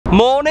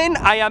Morning,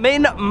 I am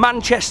in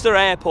Manchester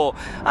Airport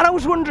and I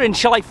was wondering,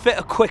 shall I fit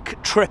a quick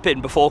trip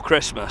in before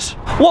Christmas?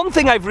 One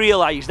thing I've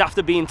realised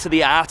after being to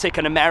the Arctic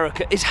and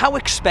America is how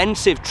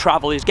expensive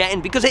travel is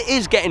getting, because it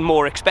is getting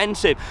more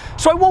expensive.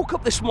 So I woke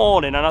up this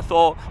morning and I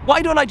thought,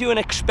 why don't I do an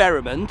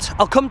experiment?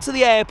 I'll come to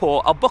the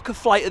airport, I'll book a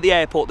flight at the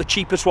airport, the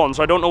cheapest one,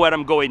 so I don't know where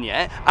I'm going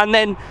yet, and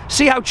then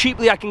see how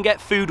cheaply I can get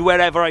food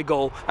wherever I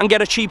go and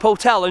get a cheap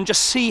hotel and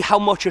just see how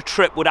much a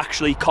trip would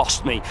actually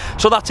cost me.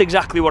 So that's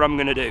exactly what I'm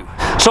going to do.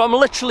 So I'm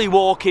literally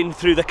walking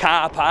through the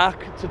car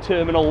park to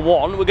Terminal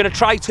 1. We're going to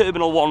try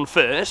Terminal 1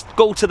 first,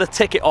 go to the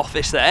ticket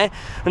office there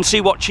and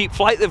see what cheap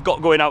flight they've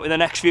got going out in the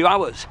next few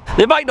hours.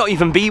 There might not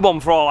even be one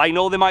for all I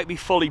know, they might be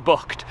fully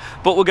booked,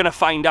 but we're going to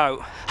find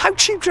out. How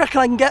cheap do you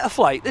reckon I can get a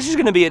flight? This is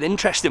going to be an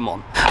interesting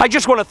one. I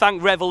just want to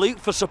thank Revolut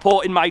for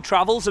supporting my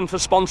travels and for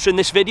sponsoring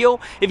this video.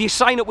 If you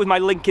sign up with my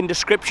link in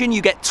description,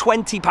 you get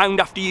 £20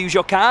 after you use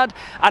your card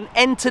and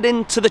entered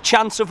into the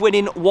chance of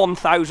winning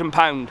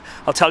 £1,000.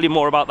 I'll tell you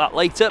more about that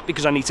later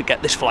because I need to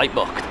get this flight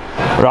booked.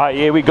 Right,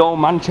 here we go,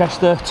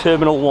 Manchester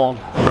Terminal 1.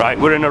 Right,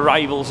 we're in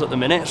arrivals at the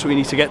minute, so we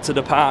need to get to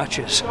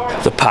departures.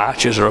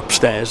 Departures are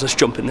upstairs. Let's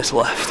jump in this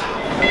left.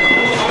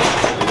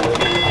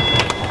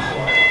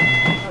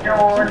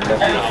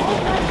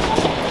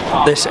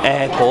 This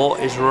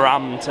airport is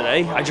rammed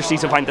today. I just need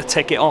to find the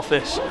ticket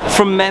office.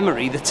 From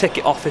memory, the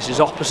ticket office is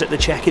opposite the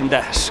check-in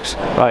desks.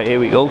 Right, here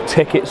we go.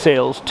 Ticket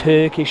sales,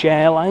 Turkish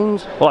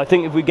Airlines. Well, I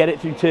think if we get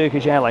it through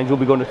Turkish Airlines, we'll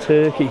be going to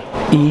Turkey.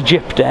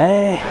 Egypt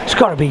Air. It's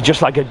got to be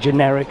just like a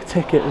generic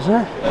ticket, isn't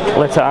it?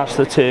 Let's ask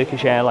the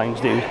Turkish Airlines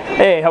dude.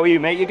 Hey, how are you,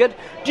 mate? You good?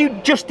 Do you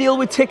just deal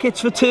with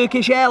tickets for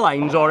Turkish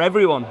Airlines or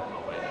everyone?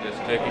 Just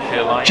Turkish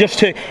Airlines.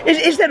 Just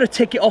is there a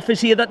ticket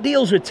office here that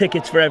deals with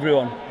tickets for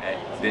everyone?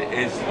 There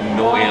is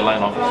no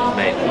airline offices,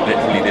 mate.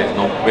 Literally, there's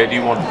no. Where do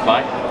you want to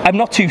fly? I'm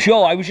not too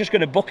sure. I was just going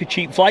to book a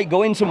cheap flight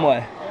going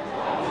somewhere.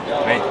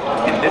 Mate,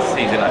 in this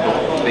season, I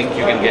don't think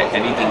you can get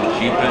anything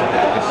cheaper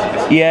this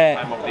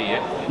time of the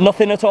year.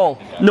 Nothing at all.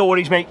 No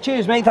worries, mate.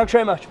 Cheers, mate. Thanks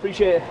very much.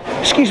 Appreciate it.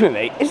 Excuse me,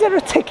 mate. Is there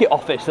a ticket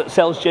office that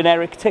sells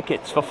generic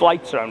tickets for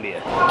flights around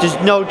here? There's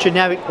no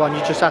generic one. You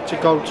just have to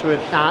go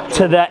to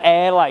to the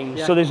airline.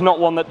 Yeah. So there's not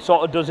one that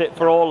sort of does it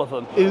for all of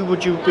them. Who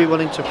would you be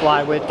willing to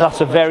fly with?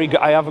 That's a very good.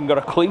 I haven't got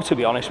a clue, to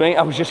be honest, mate.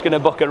 I was just going to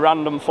book a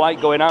random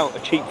flight going out, a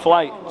cheap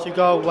flight. To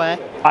go where?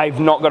 I've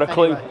not got a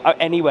clue.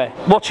 Anywhere.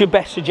 What's your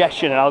best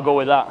suggestion, and I'll go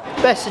with that.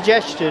 Best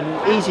suggestion: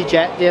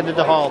 EasyJet, the end of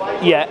the hall.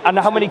 Yeah. And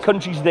how many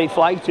countries do they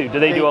fly to? Do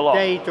they do a lot?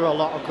 They do a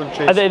lot of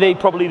countries. Are they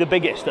probably the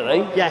biggest, are they?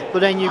 Yeah, but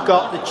then you've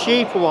got the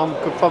cheaper one,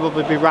 could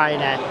probably be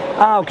Ryanair.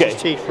 Ah, okay.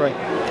 Which is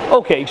T3.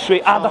 Okay,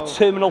 sweet. Ah, that's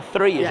Terminal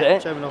 3, is it? Yeah,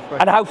 Terminal 3.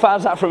 And how far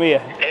is that from here?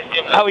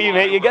 How are you,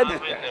 mate? You good?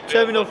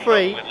 Terminal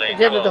 3, at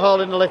the end of the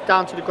hall in the lift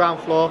down to the ground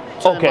floor.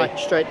 Turn left,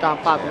 straight down,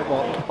 5-minute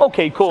walk.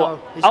 Okay, cool.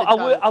 So,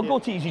 I'll go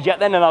to EasyJet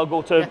then, and I'll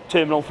go to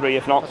Terminal 3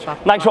 if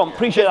not. Nice one.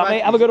 Appreciate that,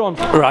 mate. Have a good one.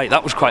 Right,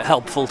 that was quite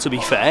helpful, to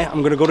be fair.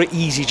 I'm going to go to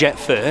EasyJet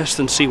first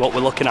and see what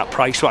we're looking at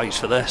price-wise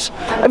for this.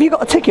 Have you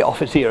got a ticket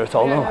office here at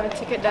all? I don't have a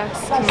ticket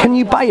desk. Can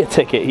you buy a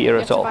ticket here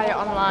at all? You have to buy it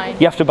online.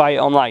 You have to buy it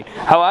online.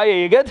 How are you?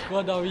 You good?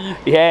 Good, how are you?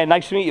 Yeah,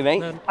 nice to meet you,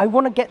 mate. I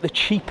want to get the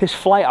cheapest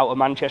flight out of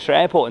Manchester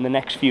Airport in the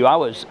next few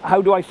hours.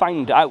 How do I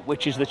find out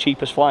which is the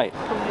cheapest flight?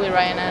 Probably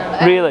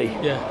Ryanair. Really?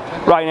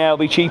 Yeah. Ryanair will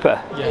be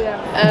cheaper?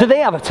 Yeah. Do they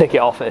have a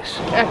ticket office?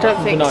 I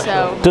don't think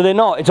so. Do they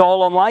not? It's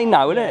all online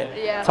now, isn't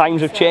it? Yeah.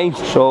 Times have changed.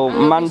 So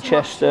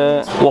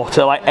Manchester, what,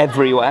 like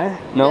everywhere?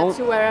 No? Yeah,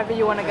 to wherever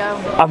you want to go.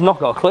 I've not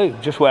got a clue,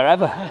 just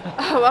wherever.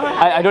 Oh, all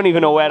right. I don't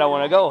even know where I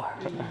want to go.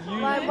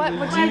 Where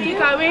are you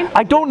going?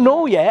 I don't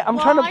know yet. I'm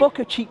trying to book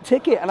a cheap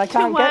ticket and I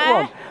can't get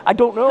one. I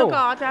don't know.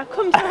 Garda,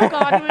 come to the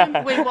garden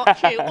and we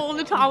watch you all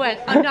the time. I went,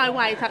 oh no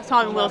way, that's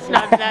Simon Wilson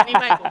over there. And he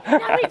went,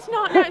 no it's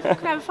not, no, it's a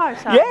clever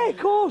photo. Yeah, of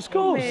course.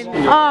 Oh,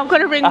 I'm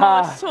going to ring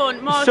my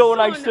son. My so son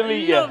nice to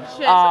meet you.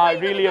 I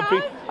really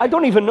appreciate. I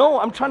don't even know.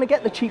 I'm trying to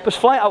get the cheapest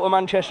flight out of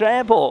Manchester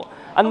Airport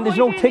and there's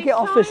no ticket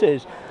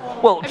offices.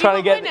 Well, trying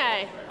to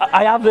get.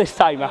 I have this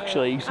time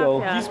actually,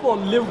 so. You sport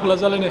Liverpool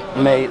as well,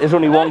 innit? Mate, there's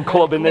only one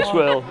club in this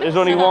world. There's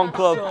only one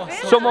club.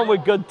 Someone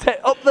with good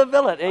up the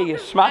Villa. Hey, you're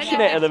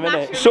smashing it at the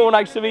minute. So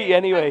nice to meet you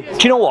anyway. Do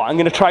you know what? I'm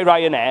going to try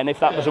Ryanair, and if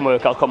that doesn't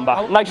work, I'll come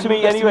back. Nice to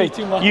meet you anyway.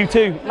 You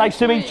too. Nice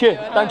to meet you.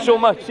 Thanks so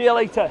much. See you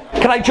later.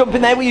 Can I jump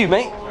in there with you,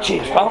 mate?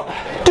 Cheers, pal.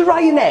 Do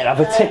Ryanair have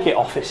a ticket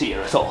office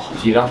here at all?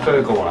 You'd have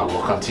to go and have a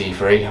look on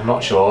T3. I'm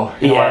not sure.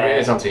 You know where it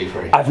is on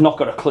T3? I've not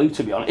got a clue,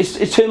 to be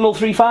honest. Is Terminal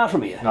 3 far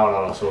from here?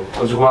 No. So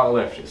as you go out the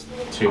lift, it's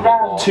 2-minute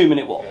walk.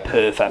 2-minute walk.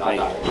 Perfect,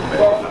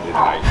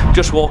 mate.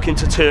 Just walking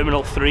to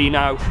Terminal 3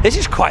 now. This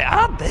is quite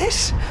hard,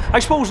 this. I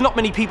suppose not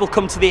many people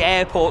come to the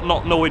airport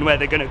not knowing where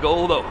they're going to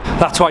go, though.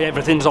 That's why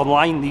everything's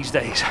online these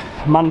days.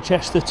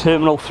 Manchester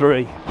Terminal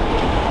 3.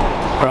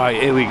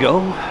 Right, here we go.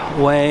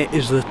 Where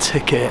is the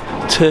ticket?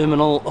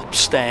 Terminal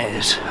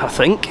upstairs, I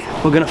think.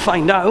 We're going to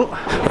find out.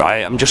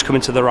 Right, I'm just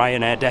coming to the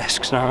Ryanair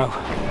desks now.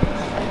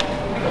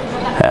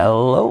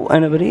 Hello,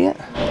 anybody here?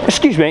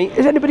 Excuse me,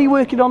 is anybody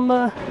working on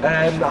the...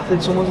 I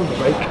think someone's on the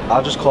break.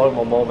 I'll just call him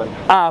one moment.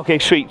 Ah, okay,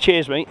 sweet.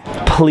 Cheers, mate.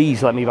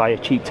 Please let me buy a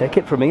cheap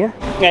ticket from here.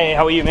 Hey,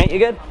 how are you, mate? You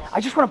good? I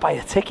just want to buy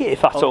a ticket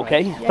if that's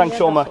okay. Yeah, Thanks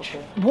so much.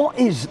 Okay. What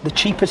is the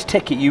cheapest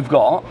ticket you've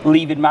got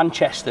leaving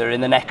Manchester in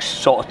the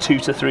next sort of 2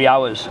 to 3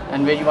 hours?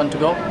 And where you want to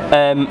go?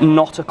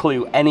 Not a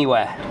clue,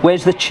 anywhere.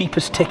 Where's the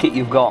cheapest ticket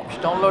you've got?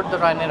 Download the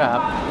Ryanair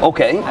app.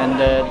 Okay. And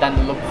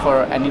then look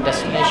for any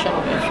destination.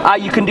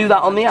 You can do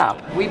that on the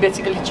app? We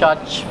basically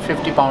charge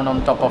 £50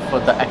 on top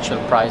of the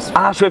actual price.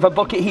 So if I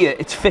book it here,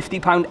 it's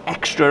 £50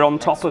 extra on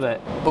top of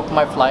it? Book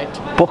my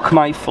flight. Book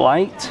my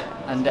flight.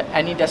 And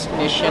any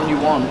destination you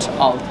want,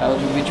 I'll tell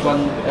you which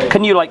one.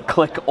 Can you like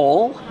click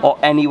all or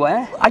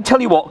anywhere? I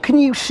tell you what, can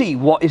you see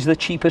what is the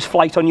cheapest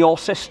flight on your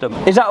system?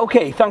 Is that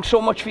okay? Thanks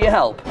so much for your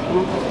help.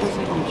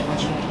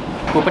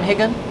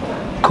 Copenhagen?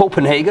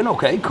 Copenhagen,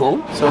 okay,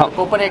 cool. So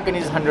Copenhagen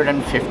is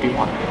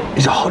 151.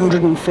 Is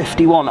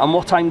 151, and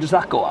what time does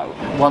that go out?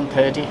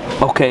 1:30.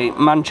 Okay,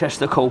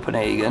 Manchester,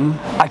 Copenhagen.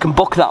 I can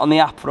book that on the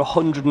app for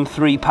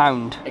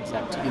 £103.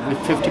 Exactly, with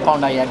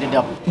 £50 I added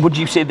up. Would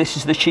you say this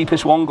is the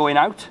cheapest one going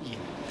out? Yeah.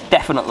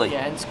 Definitely.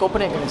 Yeah, and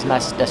Copenhagen is a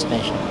nice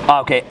destination.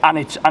 Okay, and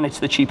it's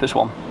the cheapest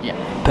one? Yeah.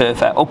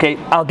 Perfect. Okay,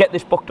 I'll get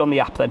this booked on the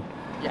app then.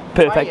 Yeah.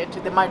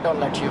 Perfect. They might not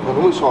let you.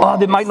 Oh,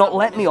 they might not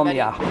let me on the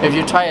app. If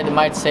you try it, they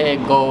might say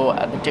go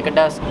at the ticket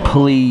desk.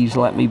 Please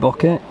let me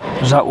book it.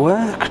 Has that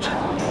worked?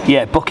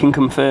 Yeah, booking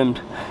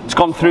confirmed. It's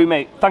gone through,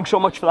 mate. Thanks so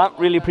much for that.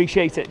 Really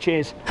appreciate it.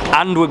 Cheers.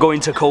 And we're going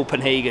to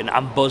Copenhagen.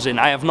 I'm buzzing.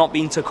 I have not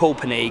been to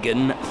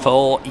Copenhagen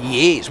for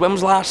years. When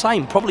was the last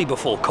time? Probably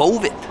before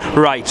COVID.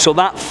 Right, so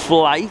that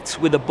flight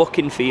with a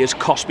booking fee has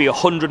cost me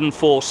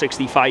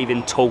 £104.65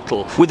 in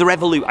total. With the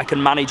Revolut, I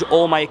can manage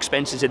all my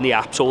expenses in the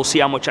app, so we'll see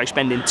how much I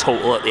spend in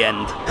total at the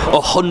end.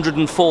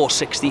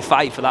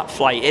 £104.65 for that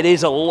flight. It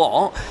is a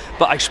lot,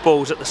 but I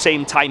suppose at the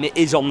same time it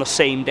is on the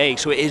same day,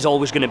 so it is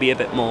always going to be a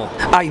bit more.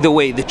 Either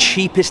way, the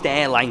cheapest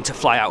airline to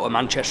fly out of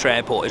Manchester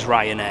Airport is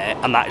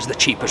Ryanair, and that is the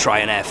cheapest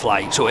Ryanair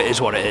flight, so it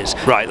is what it is.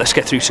 Right, let's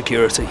get through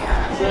security.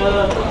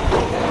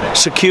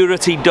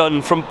 Security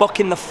done. From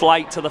booking the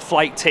flight to the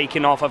flight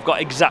taking off, I've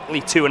got exactly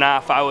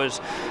 2.5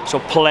 hours, so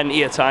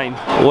plenty of time.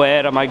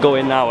 Where am I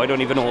going now? I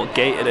don't even know what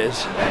gate it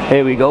is.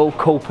 Here we go,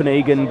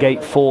 Copenhagen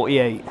gate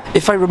 48.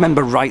 If I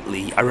remember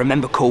rightly, I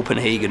remember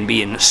Copenhagen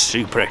being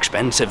super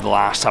expensive the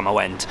last time I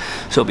went,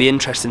 so it'll be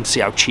interesting to see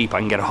how cheap I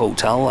can get a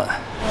hotel there.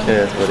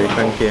 Cheers, buddy,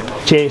 thank you.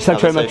 Cheers,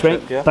 thanks very much,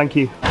 mate. Yeah. Thank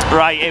you.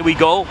 Right, here we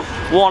go.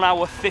 1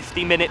 hour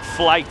 50-minute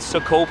flight to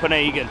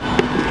Copenhagen.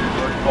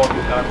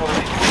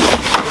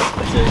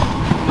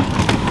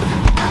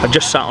 I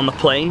just sat on the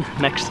plane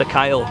next to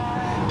Kyle.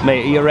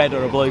 Mate, are you a red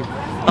or a blue?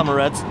 I'm a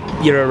red.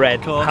 You're a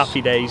red.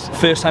 Happy days.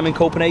 First time in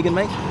Copenhagen,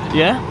 mate?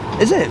 Yeah.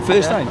 Is it?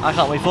 First time? I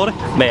can't wait for it.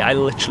 Mate, I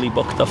literally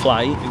booked the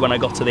flight when I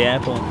got to the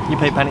airport. You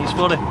pay pennies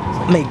for it?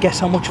 Mate, guess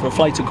how much for a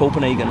flight to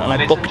Copenhagen? And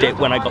I booked it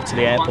when I got to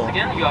the airport.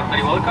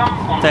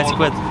 30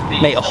 quid.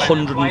 Mate,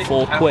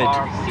 104 quid.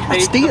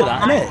 That's dear,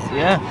 that, isn't it?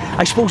 Yeah.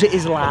 I suppose it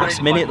is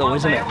last minute though,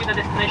 isn't it?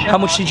 How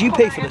much did you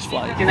pay for this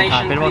flight?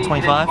 I paid about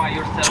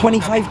 25.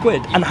 25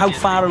 quid? And how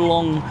far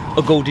along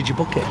ago did you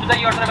book it?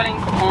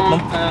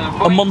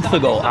 A month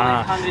ago?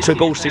 So it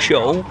goes to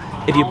show,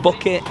 if you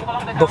book it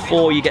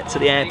before you get to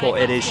the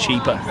airport, it is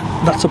cheaper.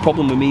 That's the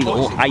problem with me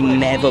though, I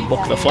never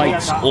book the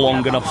flights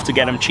long enough to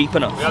get them cheap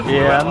enough.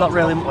 Yeah, I'm not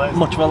really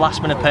much of a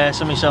last minute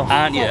person myself.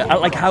 Aren't you?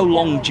 Like, how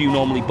long do you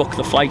normally book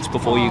the flights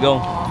before you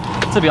go?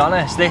 To be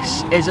honest,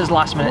 this is as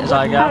last minute as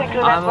I get.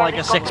 I'm like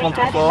a 6 months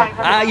before.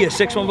 You're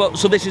 6 months before.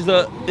 So this is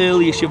the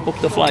earliest you've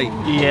booked the flight?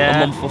 Yeah. A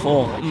month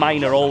before.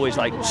 Mine are always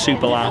like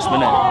super last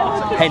minute.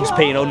 Hence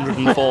paying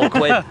 104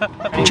 quid.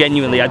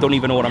 Genuinely, I don't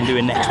even know what I'm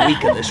doing next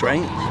week at this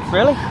rate.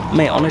 Really?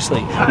 Mate,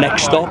 honestly.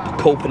 Next stop,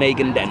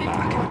 Copenhagen,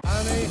 Denmark.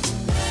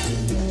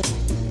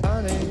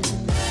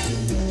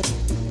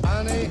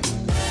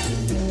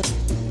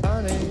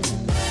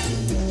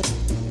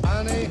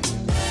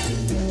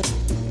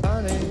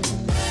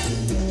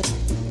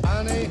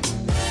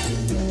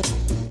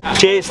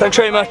 Cheers, thanks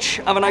very much,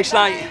 have a nice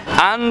night.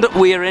 And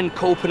we're in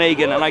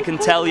Copenhagen, and I can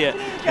tell you,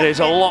 it is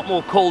a lot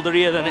more colder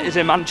here than it is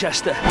in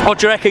Manchester. What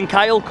do you reckon,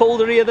 Kyle?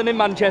 Colder here than in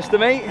Manchester,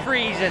 mate?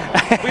 Freezing.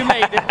 We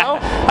made it though.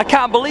 I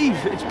can't believe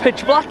it's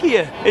pitch black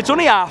here. It's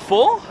only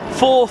 4:30,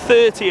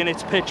 4:30 and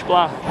it's pitch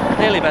black.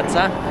 Nearly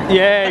bedtime.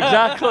 Yeah,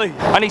 exactly.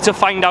 I need to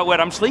find out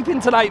where I'm sleeping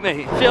tonight,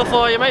 mate. Feel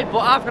for you, mate, but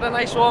I've got a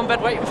nice warm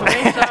bed waiting for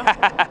me, so...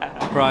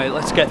 Right,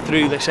 let's get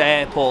through this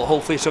airport.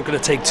 Hopefully it's not going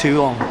to take too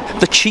long.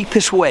 The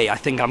cheapest way I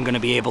think I'm going to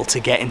be able to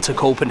get into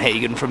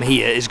Copenhagen from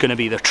here is going to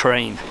be the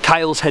train.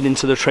 Kyle's heading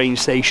to the train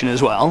station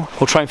as well.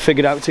 We'll try and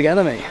figure it out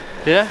together, mate.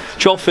 Yeah.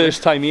 It's your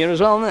first time here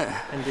as well, isn't it?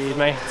 Indeed,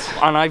 mate.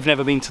 And I've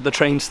never been to the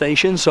train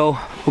station, so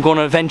we're going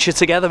on an adventure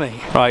together,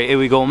 mate. Right, here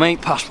we go,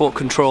 mate. Passport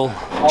control.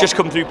 Just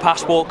come through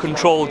passport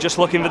control, just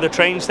looking for the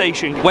train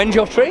station. When's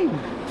your train?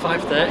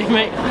 5:30,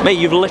 mate. Mate,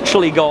 you've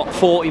literally got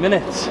 40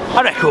 minutes.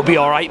 I reckon we'll be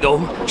alright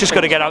though. Just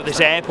got to get out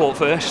this airport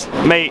first.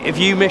 Mate, if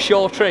you miss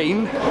your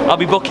train, I'll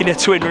be booking a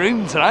twin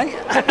room tonight.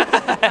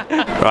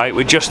 Right,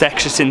 we're just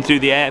exiting through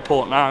the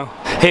airport now.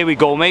 Here we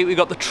go, mate. We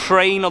got the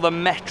train or the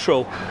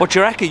metro. What do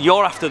you reckon?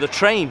 You're after the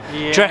train.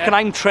 Yeah. Do you reckon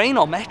I'm train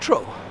or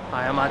metro?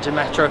 I imagine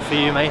Metro for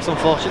you, mate,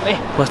 unfortunately.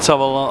 Let's have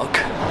a look.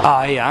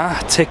 Ah, yeah,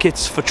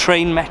 tickets for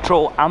train,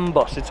 metro and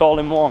bus, it's all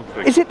in one.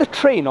 Is it the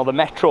train or the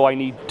metro I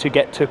need to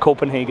get to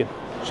Copenhagen?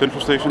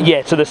 Central station?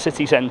 Yeah, to the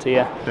city centre,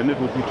 yeah. Then it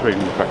would be train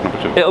fact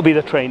number 2. It'll be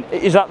the train.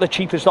 Is that the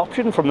cheapest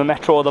option from the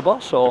metro or the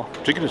bus, or?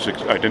 Ticket is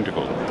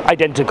identical.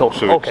 Identical,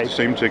 so okay. It's the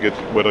same ticket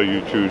whether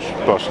you choose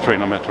bus,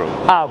 train or metro.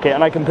 Ah, okay,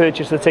 and I can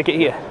purchase the ticket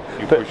here?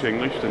 You push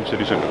English, then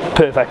city centre.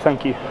 Perfect,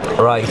 thank you.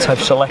 Right,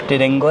 I've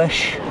selected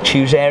English.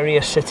 Choose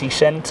area, city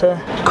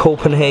centre.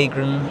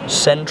 Copenhagen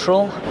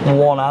Central.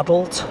 1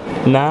 adult.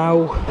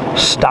 Now,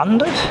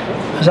 standard?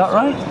 Is that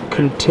right?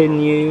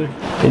 Continue.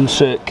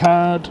 Insert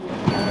card.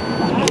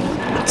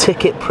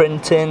 Ticket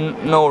printing,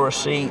 no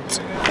receipt.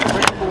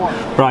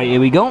 Right, here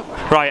we go.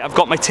 Right, I've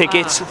got my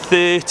tickets,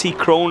 30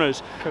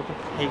 kroners.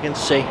 Copenhagen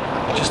C,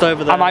 just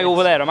over there. Am I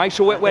over there? Am I?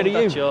 So where are you?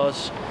 That's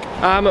yours.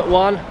 I'm at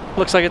 1.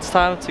 Looks like it's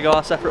time to go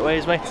our separate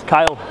ways, mate.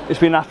 Kyle, it's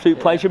been an absolute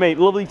pleasure, mate.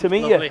 Lovely to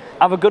meet you.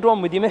 Have a good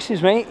one with your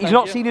missus, mate. He's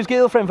not seen his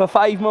girlfriend for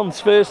 5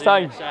 months, first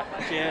time.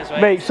 Cheers,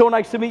 mate, so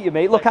nice to meet you,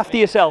 mate. Look after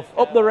yourself.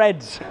 Up the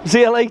Reds. See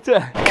you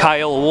later.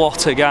 Kyle,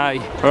 what a guy.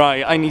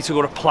 Right, I need to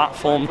go to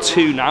platform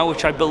 2 now,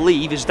 which I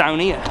believe is down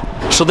here.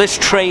 So this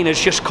train has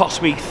just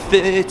cost me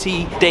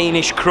 30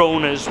 Danish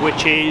kroners,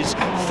 which is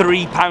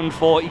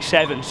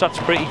 £3.47, so that's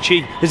pretty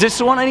cheap. Is this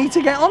the one I need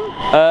to get on?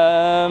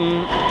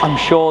 I'm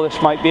sure this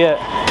might be it.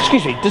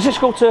 Excuse me, does this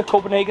go to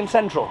Copenhagen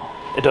Central?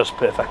 It does,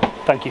 perfect.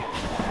 Thank you.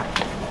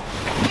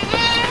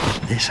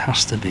 This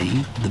has to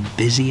be the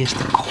busiest,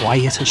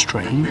 quietest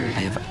train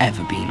I have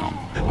ever been on.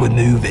 We're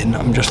moving,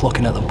 I'm just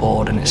looking at the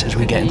board and it says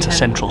we get into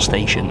Central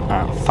Station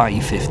at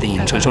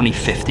 5:15, so it's only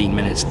 15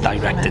 minutes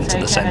direct into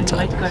the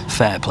centre.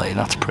 Fair play,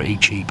 that's pretty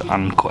cheap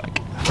and quick.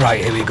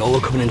 Right, here we go,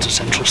 we're coming into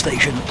Central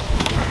Station.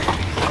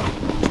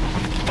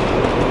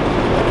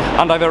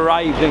 And I've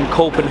arrived in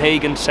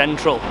Copenhagen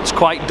Central. It's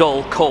quite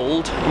dull,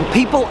 cold, and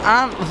people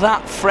aren't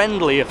that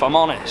friendly if I'm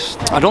honest.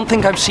 I don't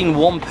think I've seen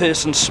one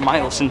person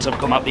smile since I've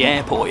come out the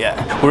airport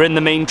yet. We're in the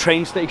main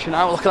train station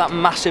now, look at that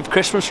massive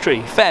Christmas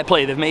tree. Fair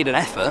play, they've made an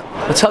effort.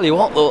 I tell you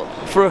what though,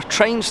 for a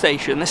train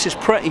station this is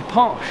pretty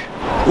posh.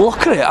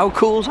 Look at it, how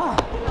cool is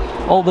that?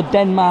 All the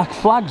Denmark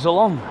flags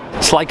along.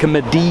 It's like a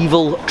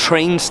medieval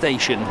train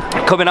station.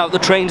 Coming out the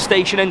train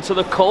station into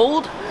the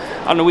cold,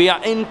 and we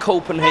are in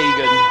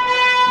Copenhagen.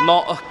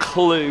 Not a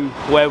clue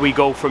where we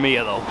go from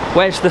here though.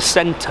 Where's the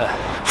centre?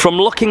 From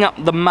looking at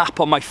the map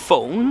on my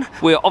phone,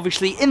 we're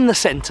obviously in the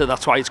centre,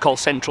 that's why it's called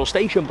Central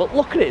Station, but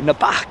look at it in the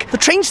back. The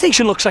train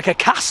station looks like a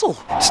castle.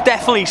 It's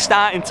definitely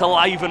starting to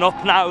liven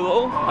up now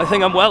though. I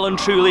think I'm well and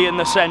truly in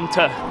the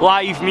centre.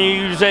 Live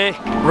music,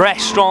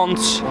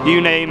 restaurants,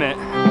 you name it.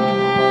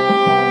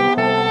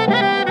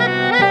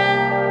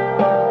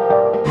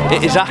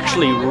 It is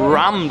actually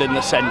rammed in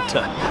the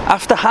centre.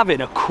 After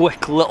having a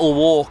quick little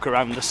walk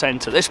around the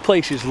centre, this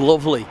place is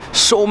lovely.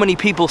 So many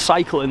people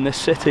cycle in this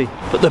city,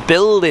 but the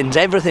buildings,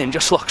 everything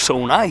just looks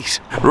so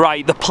nice.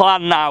 Right, the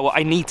plan now,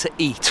 I need to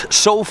eat.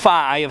 So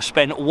far I have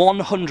spent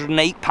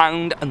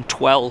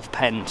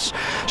 £108.12.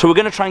 So we're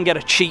gonna try and get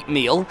a cheap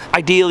meal,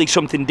 ideally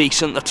something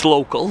decent that's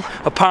local.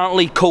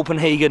 Apparently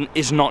Copenhagen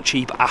is not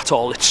cheap at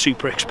all, it's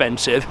super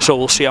expensive, so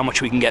we'll see how much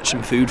we can get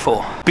some food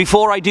for.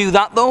 Before I do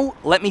that though,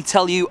 let me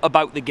tell you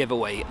about the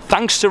giveaway.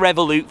 Thanks to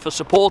Revolut for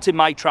supporting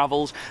my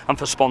travels and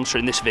for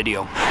sponsoring this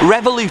video.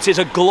 Revolut is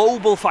a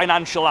global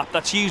financial app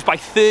that's used by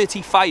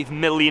 35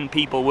 million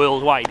people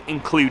worldwide,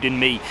 including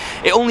me.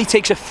 It only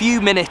takes a few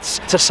minutes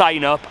to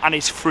sign up and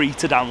is free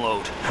to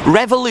download.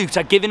 Revolut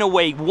are giving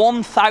away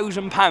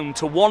 £1,000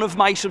 to one of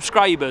my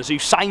subscribers who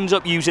signs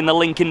up using the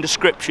link in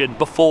description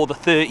before the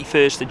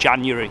 31st of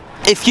January.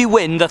 If you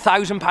win, the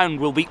 £1,000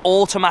 will be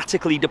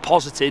automatically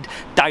deposited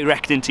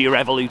direct into your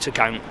Revolut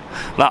account.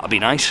 That'll be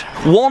nice.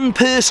 One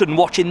person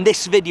watching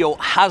this video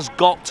has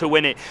got to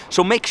win it,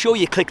 so make sure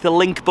you click the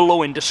link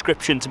below in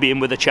description to be in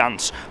with a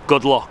chance.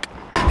 Good luck.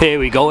 Here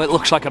we go, it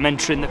looks like I'm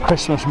entering the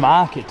Christmas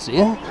markets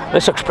here.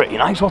 This looks pretty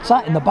nice. What's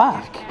that in the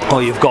back? Oh,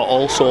 you've got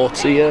all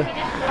sorts here.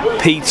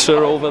 Pizza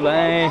over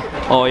there.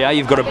 Oh yeah,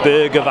 you've got a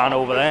burger van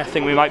over there. I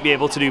think we might be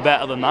able to do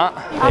better than that.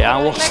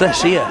 Yeah, what's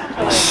this here?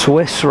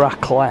 Swiss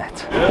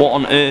raclette. What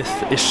on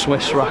earth is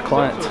Swiss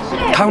raclette?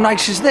 How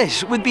nice is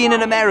this? With being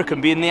an American,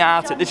 being the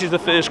Arctic, this is the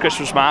first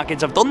Christmas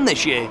markets I've done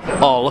this year.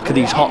 Oh, look at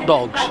these hot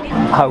dogs.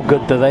 How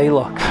good do they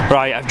look?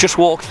 Right, I've just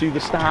walked through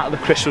the start of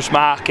the Christmas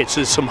markets.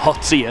 There's some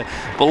huts here,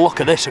 but look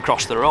at this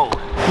across the road.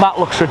 That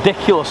looks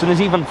ridiculous, and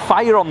there's even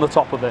fire on the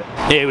top of it.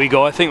 Here we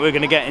go, I think we're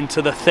gonna get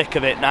into the thick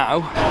of it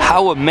now.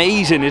 How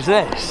amazing is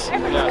this?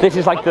 This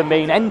is like the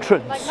main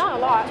entrance.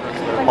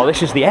 Oh,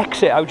 this is the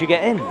exit. How'd you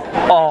get in?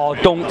 Oh,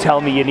 don't tell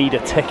me you need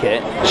a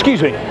ticket.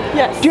 Excuse me.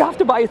 Yes. Do you have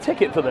to buy a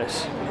ticket for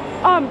this?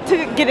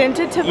 To get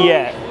into Tivoli?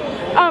 Yeah.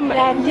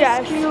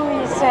 Yes. Queue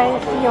is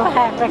if you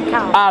have a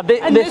car.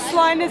 This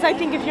line is, I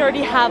think, if you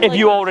already have. If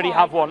you already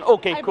have one.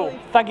 Okay, cool.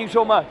 Thank you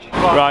so much.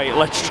 Right,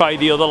 let's try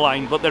the other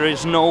line, but there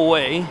is no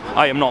way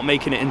I am not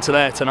making it into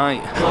there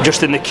tonight.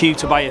 Just in the queue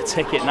to buy a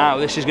ticket now.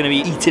 This is going to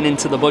be eating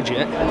into the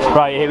budget.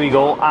 Right, here we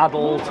go.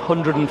 Adult,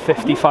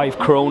 155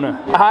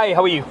 krona. Hi,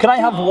 how are you? Can I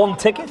have one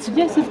ticket?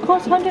 Yes, of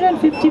course,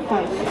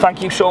 155.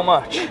 Thank you so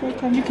much.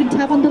 You can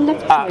tap on the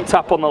left side.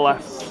 Tap on the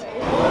left.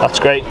 That's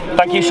great.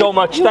 Thank you so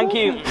much. Thank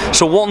you.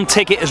 So one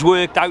ticket has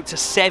worked out to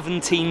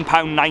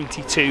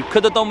 £17.92.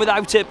 Could have done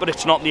without it, but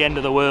it's not the end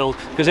of the world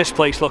because this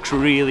place looks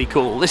really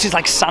cool. This is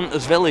like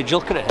Santa's village.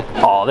 Look at it.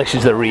 Oh, this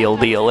is the real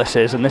deal. This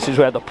is, and this is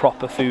where the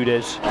proper food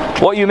is.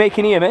 What are you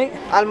making here, mate?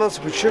 Almonds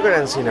with sugar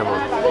and cinnamon.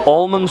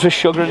 Almonds with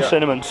sugar and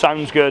cinnamon.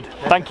 Sounds good.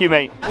 Thank you,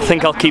 mate. I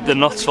think I'll keep the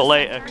nuts for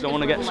later because I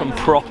want to get some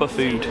proper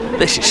food.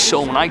 This is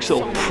so nice.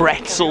 Little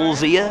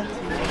pretzels here.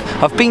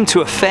 I've been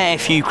to a fair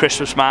few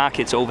Christmas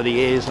markets over the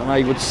years, and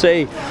I would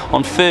say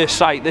on first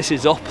sight this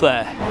is up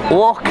there.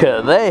 Look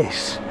at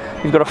this.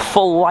 You've got a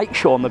full light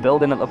show on the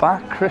building at the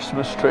back,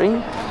 Christmas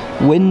tree,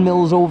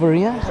 windmills over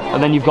here,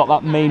 and then you've got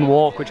that main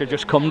walk which I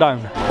just come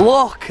down.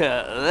 Look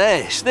at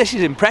this. This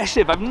is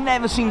impressive. I've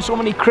never seen so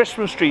many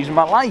Christmas trees in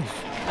my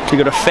life. So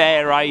you've got a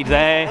fair ride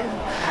there,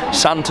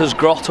 Santa's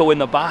grotto in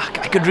the back.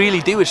 I could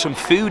really do with some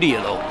food here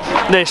though.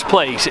 This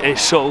place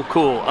is so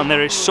cool, and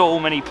there is so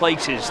many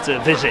places to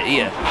visit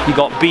here. You've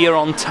got beer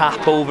on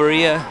tap over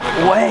here.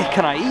 Where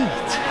can I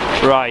eat?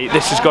 Right,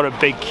 this has got a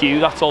big queue,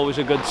 that's always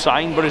a good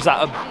sign, but is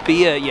that a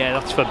beer? Yeah,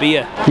 that's for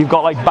beer. You've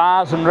got like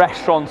bars and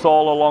restaurants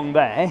all along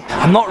there.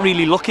 I'm not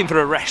really looking for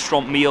a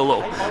restaurant meal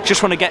though,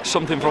 just want to get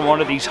something from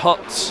one of these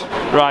huts.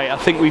 Right, I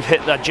think we've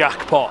hit the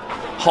jackpot.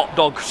 Hot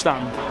dog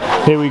stand.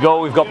 Here we go,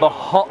 we've got the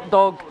hot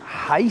dog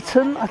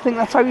Heighten, I think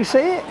that's how you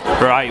say it.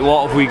 Right,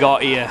 what have we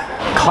got here?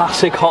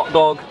 Classic hot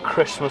dog,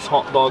 Christmas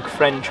hot dog,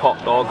 French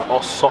hot dog,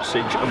 or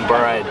sausage and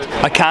bread.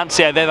 I can't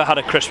say I've ever had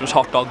a Christmas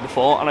hot dog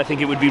before, and I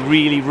think it would be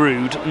really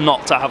rude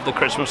not to have the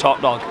Christmas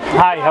hot dog.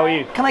 Hi, how are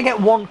you? Can I get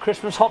one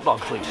Christmas hot dog,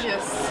 please?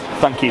 Yes.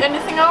 Thank you.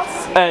 Anything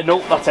else? No,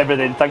 that's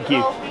everything, thank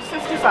you.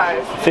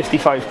 55.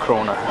 55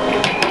 krona.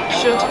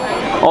 Should.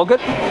 All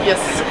good? Yes.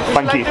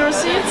 Thank you. The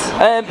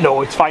receipt?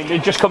 No, it's fine.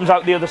 It just comes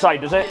out the other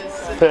side, does it?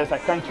 Yes.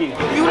 Perfect, thank you.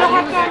 You want a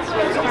hot dog?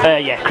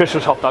 Yeah,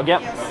 Christmas hot dog, yeah.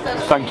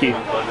 Yes, thank you.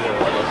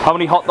 How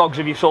many hot dogs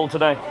have you sold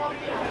today?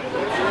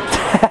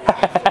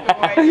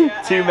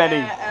 Too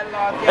many.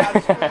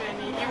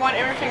 You want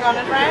everything on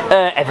it,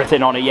 right?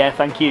 Everything on it, yeah,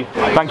 thank you.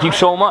 Thank you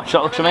so much,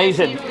 that looks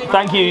amazing.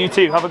 Thank you, you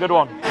too, have a good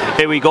one.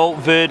 Here we go,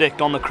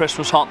 verdict on the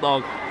Christmas hot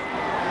dog.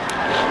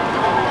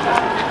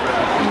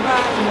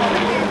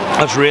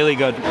 That's really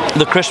good.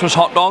 The Christmas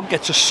hot dog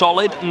gets a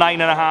solid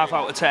 9.5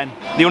 out of 10.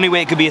 The only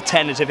way it could be a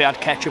 10 is if it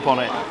had ketchup on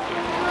it.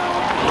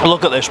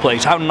 Look at this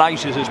place, how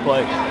nice is this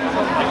place?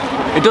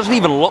 It doesn't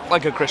even look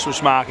like a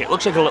Christmas market, it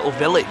looks like a little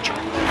village.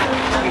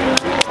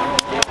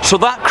 So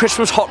that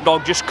Christmas hot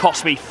dog just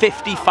cost me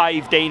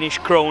 55 Danish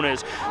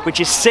kroners, which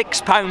is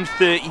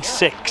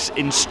 £6.36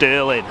 in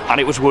sterling,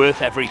 and it was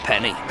worth every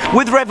penny.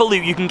 With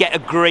Revolut you can get a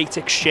great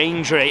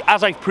exchange rate,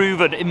 as I've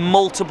proven in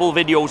multiple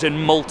videos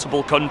in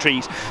multiple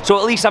countries, so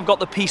at least I've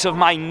got the peace of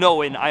mind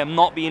knowing I am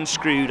not being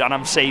screwed and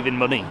I'm saving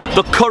money.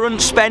 The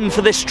current spend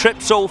for this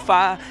trip so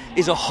far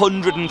is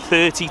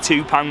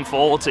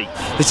 £132.40.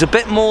 It's a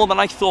bit more than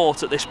I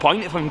thought at this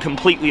point, if I'm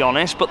completely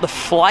honest, but the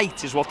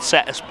flight is what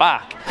set us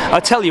back.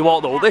 I tell you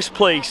what though, this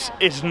place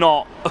is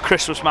not a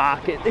Christmas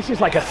market. This is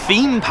like a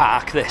theme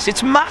park, this.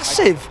 It's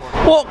massive.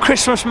 What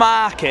Christmas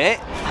market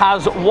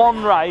has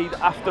one ride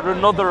after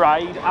another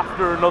ride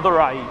after another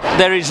ride?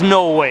 There is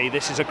no way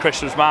this is a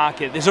Christmas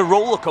market. There's a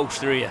roller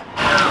coaster here.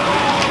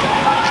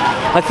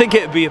 I think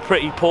it'd be a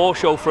pretty poor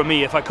show for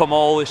me if I come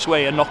all this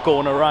way and not go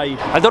on a ride.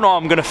 I don't know how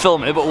I'm going to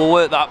film it, but we'll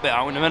work that bit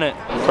out in a minute.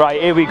 Right,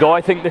 here we go.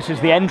 I think this is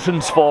the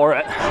entrance for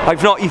it.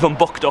 I've not even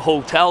booked a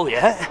hotel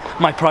yet.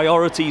 My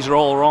priorities are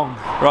all wrong.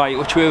 Right,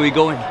 which way are we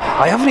going?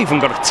 I haven't even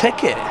got a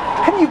ticket.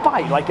 Can you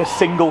buy like a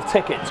single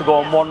ticket to go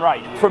on one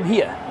ride from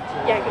here?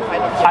 Yeah, you can buy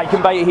it. I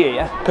can buy it here,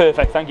 yeah?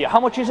 Perfect, thank you.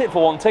 How much is it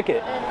for one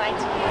ticket?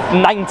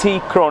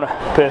 90 krona.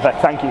 Perfect,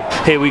 thank you.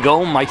 Here we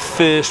go, my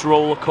first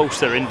roller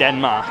coaster in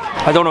Denmark.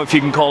 I don't know if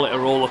you can call it a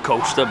roller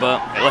coaster,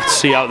 but let's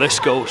see how this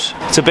goes.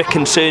 It's a bit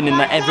concerning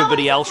that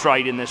everybody else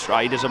riding this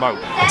ride is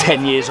about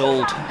 10 years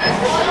old.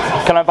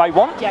 Can I buy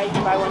one? Yeah, you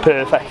can buy one.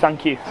 Perfect,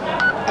 thank you.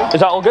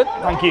 Is that all good?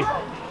 Thank you.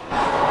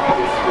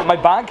 My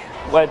bag?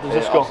 Where does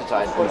this go?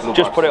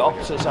 Just put it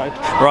opposite side.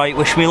 Right,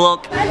 wish me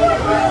luck.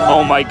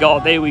 Oh my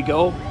god, there we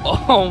go.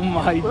 Oh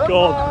my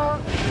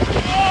god.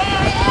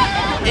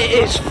 It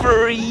is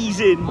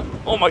freezing.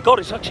 Oh my god,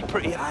 it's actually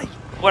pretty high.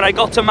 When I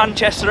got to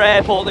Manchester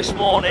Airport this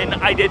morning,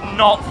 I did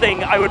not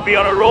think I would be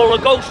on a roller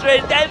coaster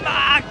in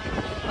Denmark.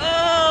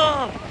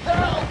 Oh.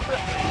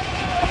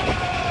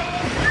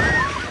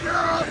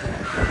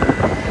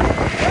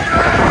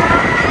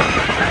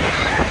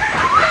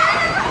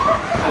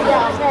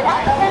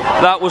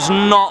 That was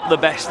not the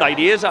best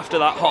ideas after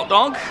that hot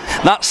dog.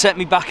 That set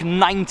me back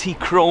 90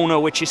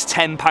 krona, which is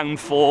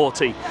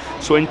 £10.40.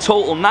 So in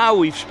total now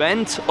we've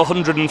spent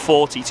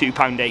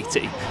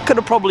 £142.80. Could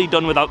have probably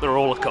done without the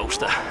roller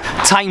coaster.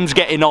 Time's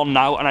getting on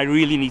now and I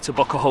really need to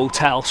book a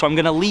hotel, so I'm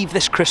going to leave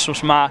this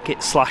Christmas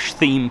market slash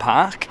theme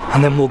park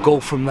and then we'll go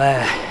from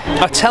there.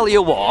 I tell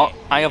you what,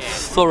 I have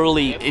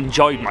thoroughly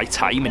enjoyed my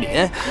time in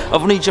here.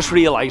 I've only just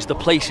realised the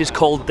place is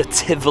called the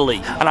Tivoli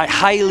and I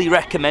highly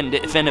recommend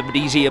it if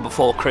anybody's here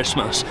before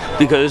Christmas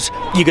because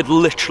you could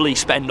literally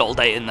spend all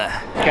day in there.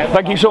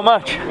 Thank you so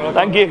much.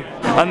 Thank you.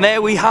 And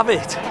there we have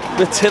it,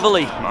 the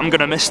Tivoli. I'm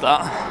gonna miss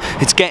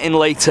that. It's getting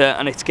later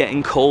and it's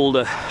getting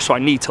colder, so I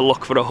need to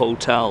look for a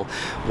hotel.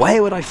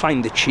 Where would I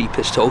find the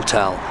cheapest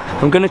hotel?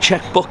 I'm gonna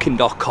check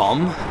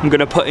booking.com. I'm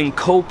gonna put in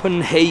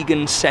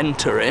Copenhagen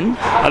Center in,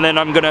 and then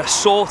I'm gonna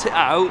sort it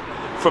out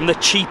from the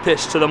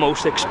cheapest to the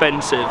most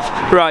expensive.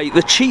 Right,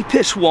 the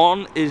cheapest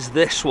one is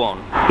this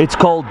one. It's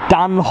called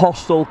Dan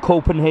Hostel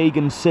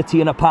Copenhagen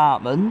City and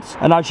Apartments,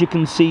 and as you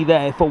can see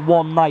there, for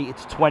one night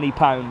it's £20.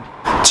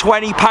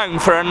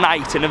 £20 for a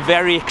night in a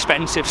very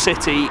expensive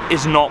city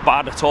is not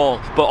bad at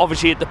all, but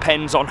obviously it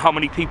depends on how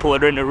many people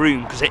are in a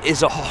room because it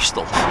is a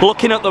hostel.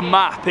 Looking at the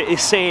map, it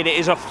is saying it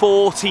is a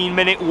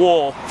 14-minute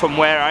walk from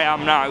where I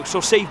am now,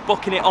 so say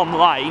booking it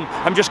online,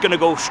 I'm just going to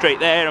go straight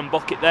there and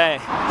book it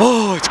there.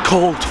 Oh, it's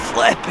cold,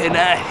 flipping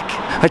heck.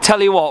 I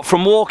tell you what,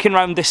 from walking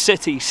around this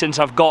city since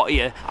I've got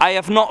here, I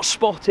have not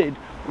spotted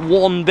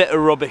one bit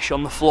of rubbish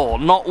on the floor,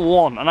 not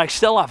one, and I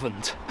still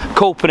haven't.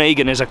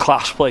 Copenhagen is a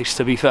class place,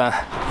 to be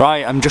fair.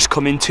 Right, I'm just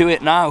coming to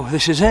it now.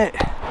 This is it.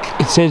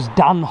 It says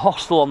Dan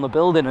Hostel on the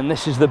building, and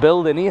this is the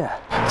building here.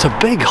 It's a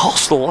big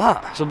hostel,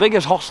 that. It's the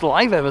biggest hostel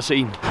I've ever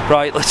seen.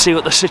 Right, let's see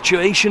what the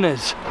situation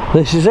is.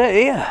 This is it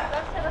here.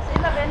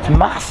 It's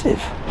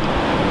massive.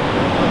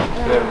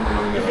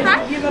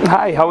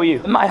 Hi, how are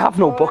you? I have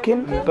no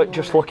booking, but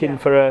just looking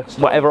for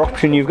whatever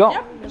option you've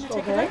got.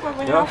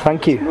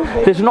 Thank you.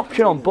 There's an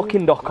option on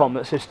booking.com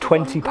that says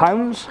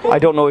 £20. I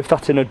don't know if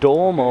that's in a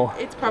dorm or...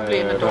 It's probably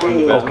in a dorm.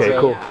 Okay,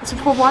 cool. So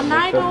for one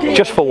night only?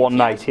 Just for one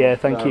night, yeah,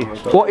 thank you.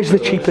 What is the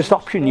cheapest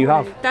option you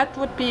have? That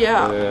would be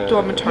a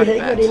dormitory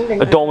bed.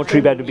 A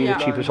dormitory bed would be the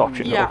cheapest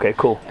option? Yeah. Okay,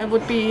 cool. It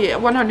would be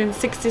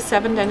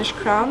 167 Danish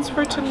crowns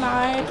for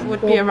tonight. It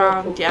would be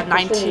around,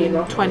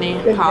 19,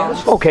 20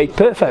 pounds. Okay,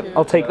 perfect.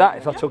 I'll take that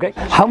if that's okay.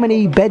 How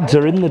many beds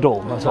are in the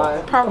dorm? That's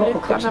all? Probably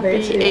gonna be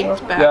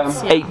 8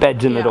 beds. 8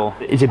 beds in the dorm.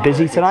 Is it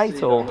busy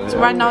tonight or? So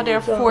right now there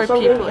are 4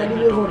 people in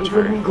the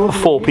dormitory.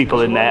 4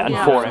 people in there and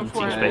 4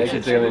 empty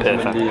spaces.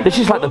 Perfect. This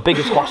is like the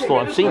biggest hostel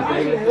I've seen.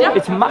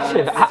 It's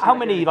massive. How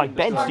many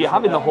beds do you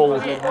have in the whole?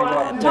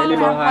 Total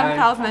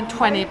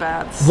 1,020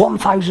 beds.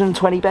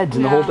 1,020 beds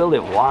in the whole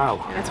building.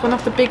 Wow. It's one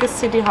of the biggest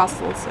city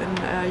hostels in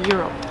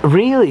Europe.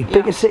 Really?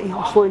 Biggest city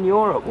hostel in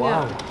Europe?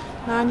 Wow.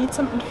 Now I need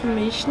some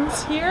information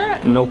here.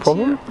 No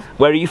problem.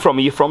 Where are you from?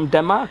 Are you from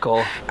Denmark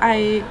or?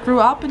 I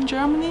grew up in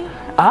Germany.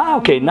 Ah,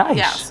 okay, nice.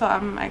 Yeah, so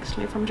I'm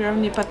actually from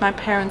Germany, but my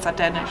parents are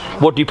Danish.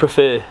 What do you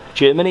prefer,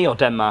 Germany or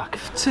Denmark?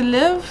 To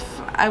live,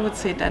 I would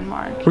say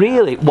Denmark.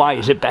 Really? Why?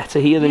 Is it better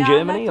here than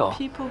Germany? I like or? the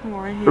people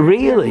more here.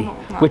 Really?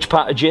 Which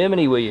part of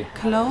Germany were you?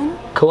 Cologne.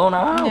 Cologne,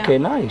 okay,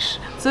 nice.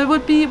 So it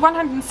would be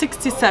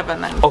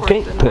 167 then.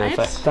 Okay,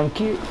 perfect,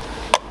 thank you.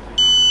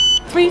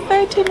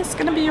 313 is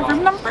going to be your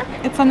room number.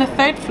 It's on the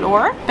 3rd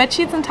floor. Bed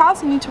sheets and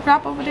towels you need to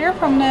grab over there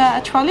from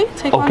the trolley.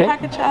 Take one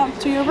package out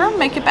to your room,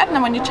 make your bed, and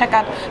then when you check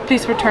out,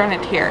 please return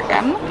it here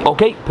again.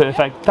 Okay,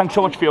 perfect. Thanks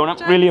so much, Fiona.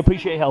 Really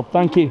appreciate your help.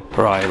 Thank you.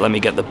 Right, let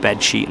me get the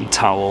bed sheet and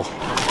towel.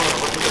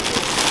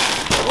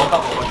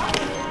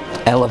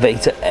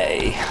 Elevator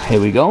A.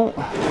 Here we go.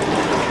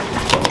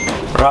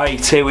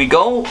 Right, here we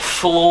go.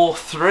 Floor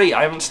 3.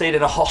 I haven't stayed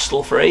in a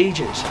hostel for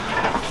ages.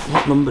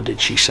 What number did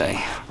she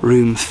say?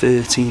 Room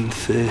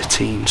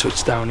 1313, so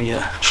it's down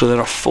here. So there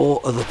are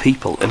 4 other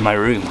people in my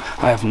room.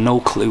 I have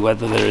no clue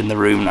whether they're in the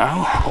room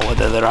now or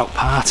whether they're out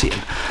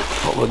partying,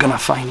 but we're gonna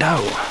find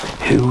out.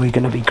 Who are we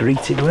gonna be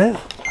greeted with?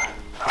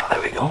 Oh,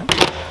 there we go.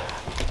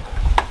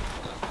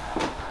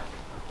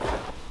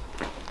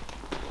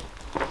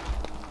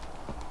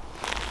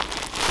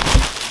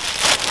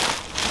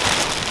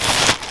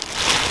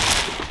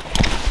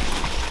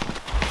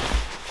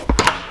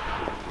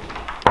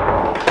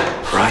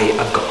 Right,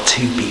 I've got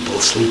 2 people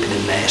sleeping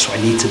in there, so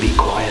I need to be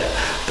quiet.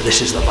 But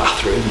this is the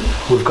bathroom.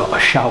 We've got a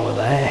shower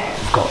there,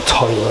 we've got a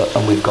toilet,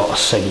 and we've got a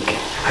sink.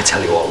 I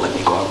tell you what, let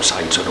me go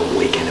outside so I don't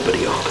wake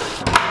anybody up.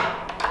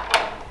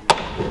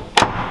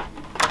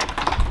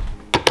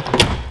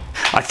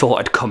 I thought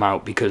I'd come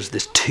out because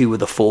there's 2 of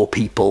the 4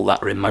 people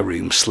that are in my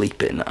room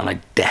sleeping, and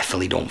I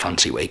definitely don't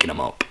fancy waking them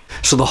up.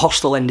 So the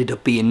hostel ended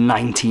up being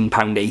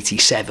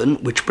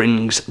 £19.87, which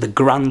brings the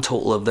grand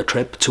total of the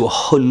trip to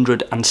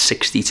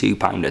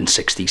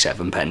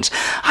 £162.67.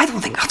 I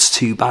don't think that's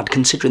too bad,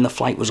 considering the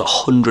flight was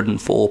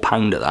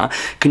 £104 of that.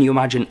 Can you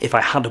imagine if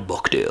I had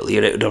booked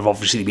earlier, it would have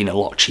obviously been a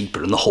lot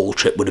cheaper and the whole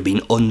trip would have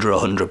been under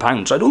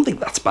 £100. So I don't think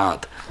that's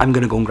bad. I'm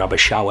going to go and grab a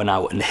shower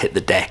now and hit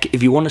the deck.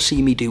 If you want to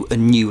see me do a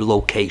new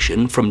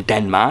location from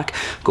Denmark,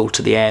 go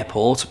to the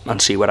airport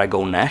and see where I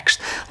go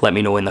next, let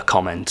me know in the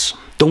comments.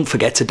 Don't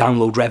forget to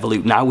download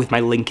Revolut now with my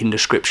link in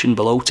description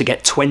below to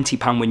get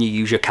 £20 when you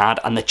use your card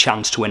and the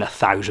chance to win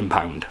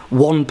 £1,000.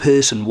 One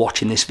person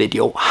watching this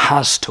video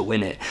has to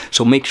win it,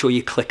 so make sure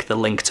you click the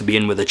link to be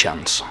in with a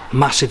chance.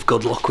 Massive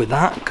good luck with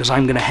that, because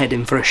I'm going to head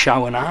in for a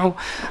shower now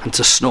and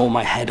to snore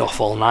my head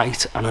off all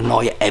night and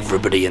annoy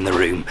everybody in the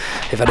room.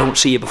 If I don't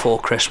see you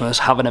before Christmas,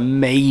 have an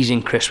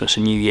amazing Christmas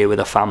and New Year with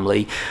a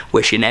family.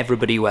 Wishing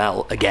everybody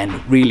well.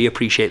 Again, really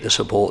appreciate the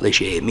support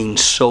this year. It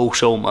means so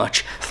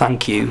much.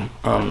 Thank you,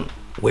 and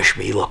wish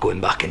me luck going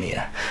back in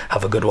here.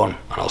 Have a good one,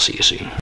 and I'll see you soon.